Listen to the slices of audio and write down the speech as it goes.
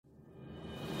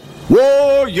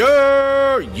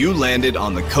Warrior! You landed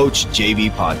on the Coach JV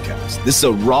podcast. This is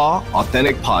a raw,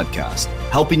 authentic podcast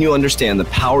helping you understand the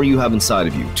power you have inside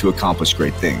of you to accomplish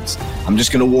great things. I'm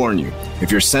just going to warn you, if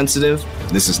you're sensitive,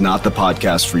 this is not the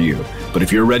podcast for you. But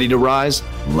if you're ready to rise,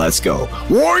 let's go.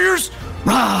 Warriors,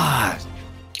 rise!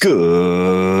 Good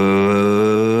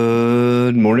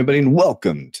morning, everybody, and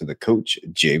welcome to the Coach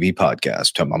JV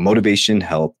podcast, talking about motivation,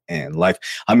 health, and life.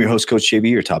 I'm your host, Coach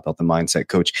JV, your top health and mindset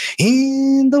coach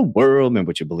in the world. And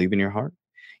what you believe in your heart,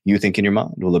 you think in your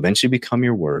mind, will eventually become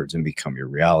your words and become your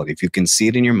reality. If you can see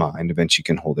it in your mind, eventually you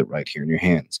can hold it right here in your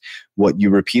hands. What you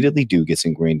repeatedly do gets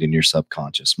ingrained in your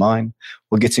subconscious mind.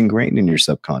 What gets ingrained in your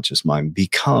subconscious mind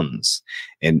becomes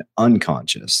an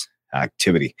unconscious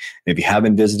activity. And if you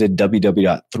haven't visited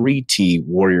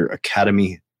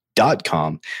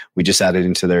www.3twarrioracademy.com, we just added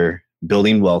into their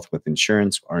Building Wealth with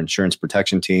Insurance, our insurance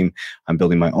protection team. I'm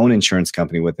building my own insurance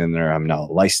company within there. I'm now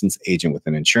a licensed agent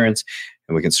within insurance,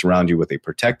 and we can surround you with a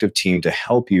protective team to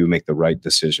help you make the right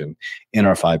decision in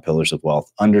our 5 pillars of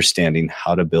wealth, understanding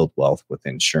how to build wealth with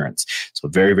insurance. So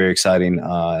very, very exciting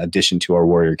addition to our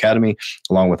Warrior Academy,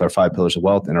 along with our 5 pillars of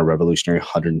wealth and our revolutionary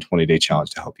 120-day challenge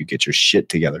to help you get your shit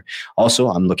together. Also,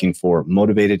 I'm looking for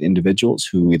motivated individuals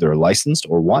who either are licensed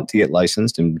or want to get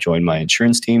licensed and join my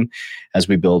insurance team as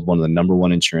we build one of the number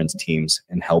one insurance teams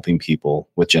in helping people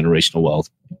with generational wealth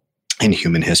in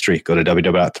human history. Go to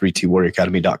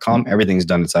www.3twarrioracademy.com. Everything's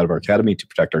done inside of our academy to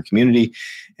protect our community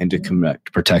and to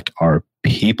protect our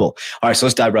people. All right, so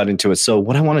let's dive right into it. So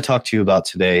what I want to talk to you about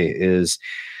today is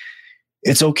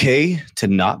it's okay to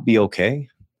not be okay,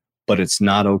 but it's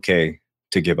not okay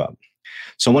to give up.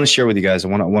 So I want to share with you guys, I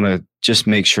want to just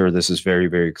make sure this is very,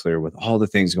 very clear with all the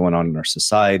things going on in our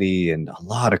society and a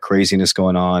lot of craziness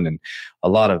going on and a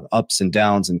lot of ups and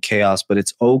downs and chaos, but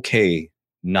it's okay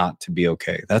not to be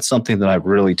okay. That's something that I've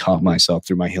really taught myself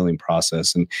through my healing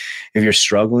process. And if you're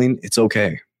struggling, it's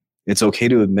okay. It's okay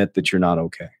to admit that you're not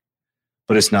okay,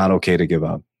 but it's not okay to give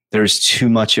up. There's too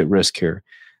much at risk here.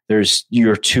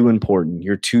 You're too important.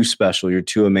 You're too special. You're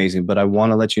too amazing. But I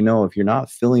want to let you know, if you're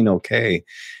not feeling okay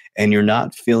and you're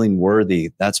not feeling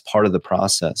worthy, that's part of the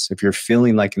process. If you're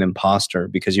feeling like an imposter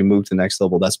because you moved to the next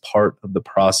level, that's part of the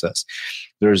process.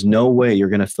 There's no way you're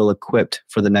going to feel equipped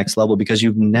for the next level because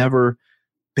you've never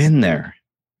been there.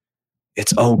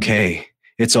 It's okay.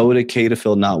 It's okay to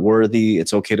feel not worthy.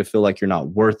 It's okay to feel like you're not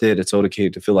worth it. It's okay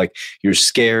to feel like you're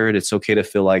scared. It's okay to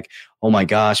feel like, oh my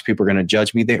gosh, people are going to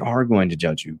judge me. They are going to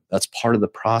judge you. That's part of the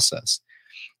process.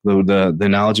 The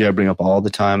analogy I bring up all the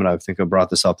time, and I think I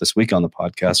brought this up this week on the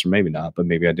podcast, or maybe not, but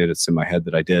maybe I did. It's in my head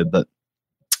that I did. But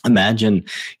imagine,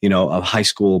 a high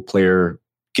school player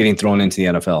getting thrown into the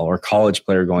NFL or college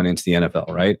player going into the NFL,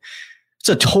 right? It's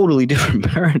a totally different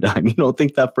paradigm. You don't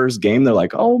think that first game, they're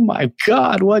like, oh my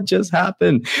God, what just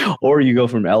happened? Or you go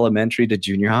from elementary to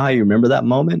junior high. You remember that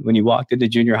moment when you walked into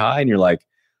junior high and you're like,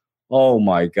 oh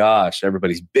my gosh,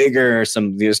 everybody's bigger.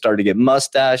 Some you start to get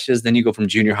mustaches. Then you go from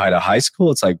junior high to high school.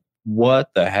 It's like, what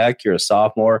the heck? You're a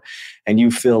sophomore and you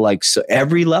feel like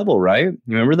every level, right? You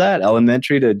remember that?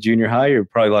 Elementary to junior high, you're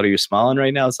probably a lot of you smiling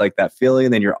right now. It's like that feeling.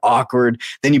 Then you're awkward.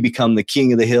 Then you become the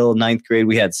king of the hill. 9th grade,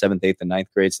 we had 7th, 8th, and 9th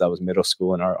grade. So that was middle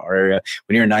school in our area.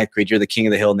 When you're in 9th grade, you're the king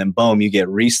of the hill. And then boom, you get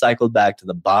recycled back to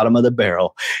the bottom of the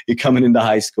barrel. You're coming into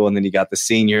high school and then you got the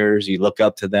seniors. You look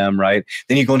up to them, right?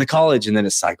 Then you go into college and then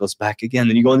it cycles back again.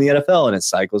 Then you go in the NFL and it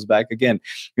cycles back again.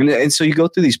 And so you go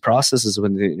through these processes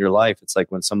in your life. It's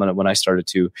like when I started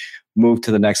to move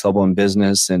to the next level in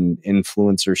business and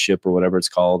influencership or whatever it's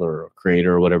called, or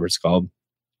creator or whatever it's called,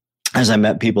 as I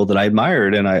met people that I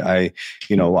admired and I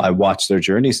watched their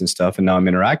journeys and stuff, and now I'm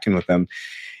interacting with them.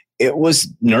 It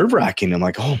was nerve-wracking. I'm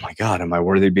like, oh my God, am I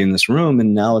worthy to be in this room?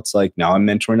 And now it's like, now I'm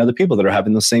mentoring other people that are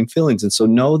having the same feelings. And so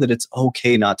know that it's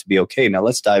okay not to be okay. Now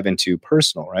let's dive into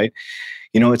personal, right?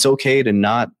 It's okay to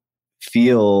not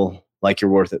feel like you're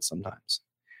worth it sometimes.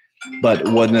 But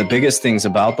one of the biggest things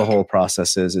about the whole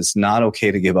process is it's not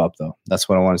okay to give up, though. That's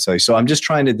what I want to say. So I'm just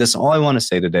all I want to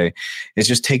say today is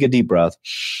just take a deep breath.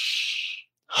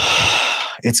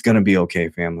 It's going to be okay,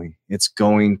 family. It's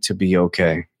going to be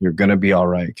okay. You're going to be all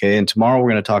right. Okay. And tomorrow we're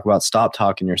going to talk about stop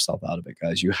talking yourself out of it,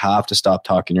 guys. You have to stop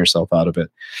talking yourself out of it.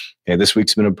 Okay. This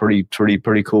week's been a pretty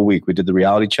cool week. We did the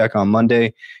reality check on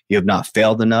Monday. You have not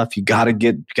failed enough. You got to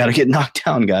get knocked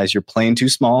down, guys. You're playing too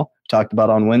small. Talked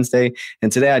about on Wednesday.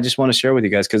 And today I just want to share with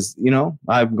you guys because,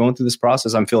 I'm going through this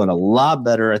process. I'm feeling a lot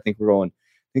better. I think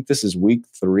this is week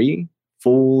 3,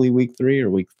 fully week 3 or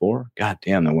week 4. God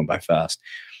damn, that went by fast.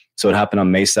 So it happened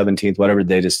on May 17th, whatever the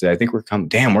date is today. I think we're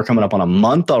coming up on a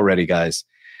month already, guys.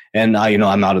 And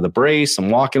I'm out of the brace. I'm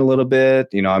walking a little bit.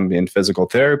 I'm in physical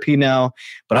therapy now,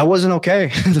 but I wasn't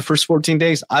okay. The first 14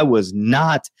 days, I was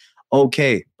not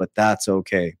okay, but that's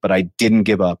okay. But I didn't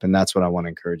give up. And that's what I want to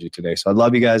encourage you today. So I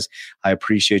love you guys. I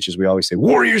appreciate you. As we always say,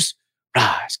 Warriors,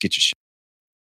 rise, get your shit.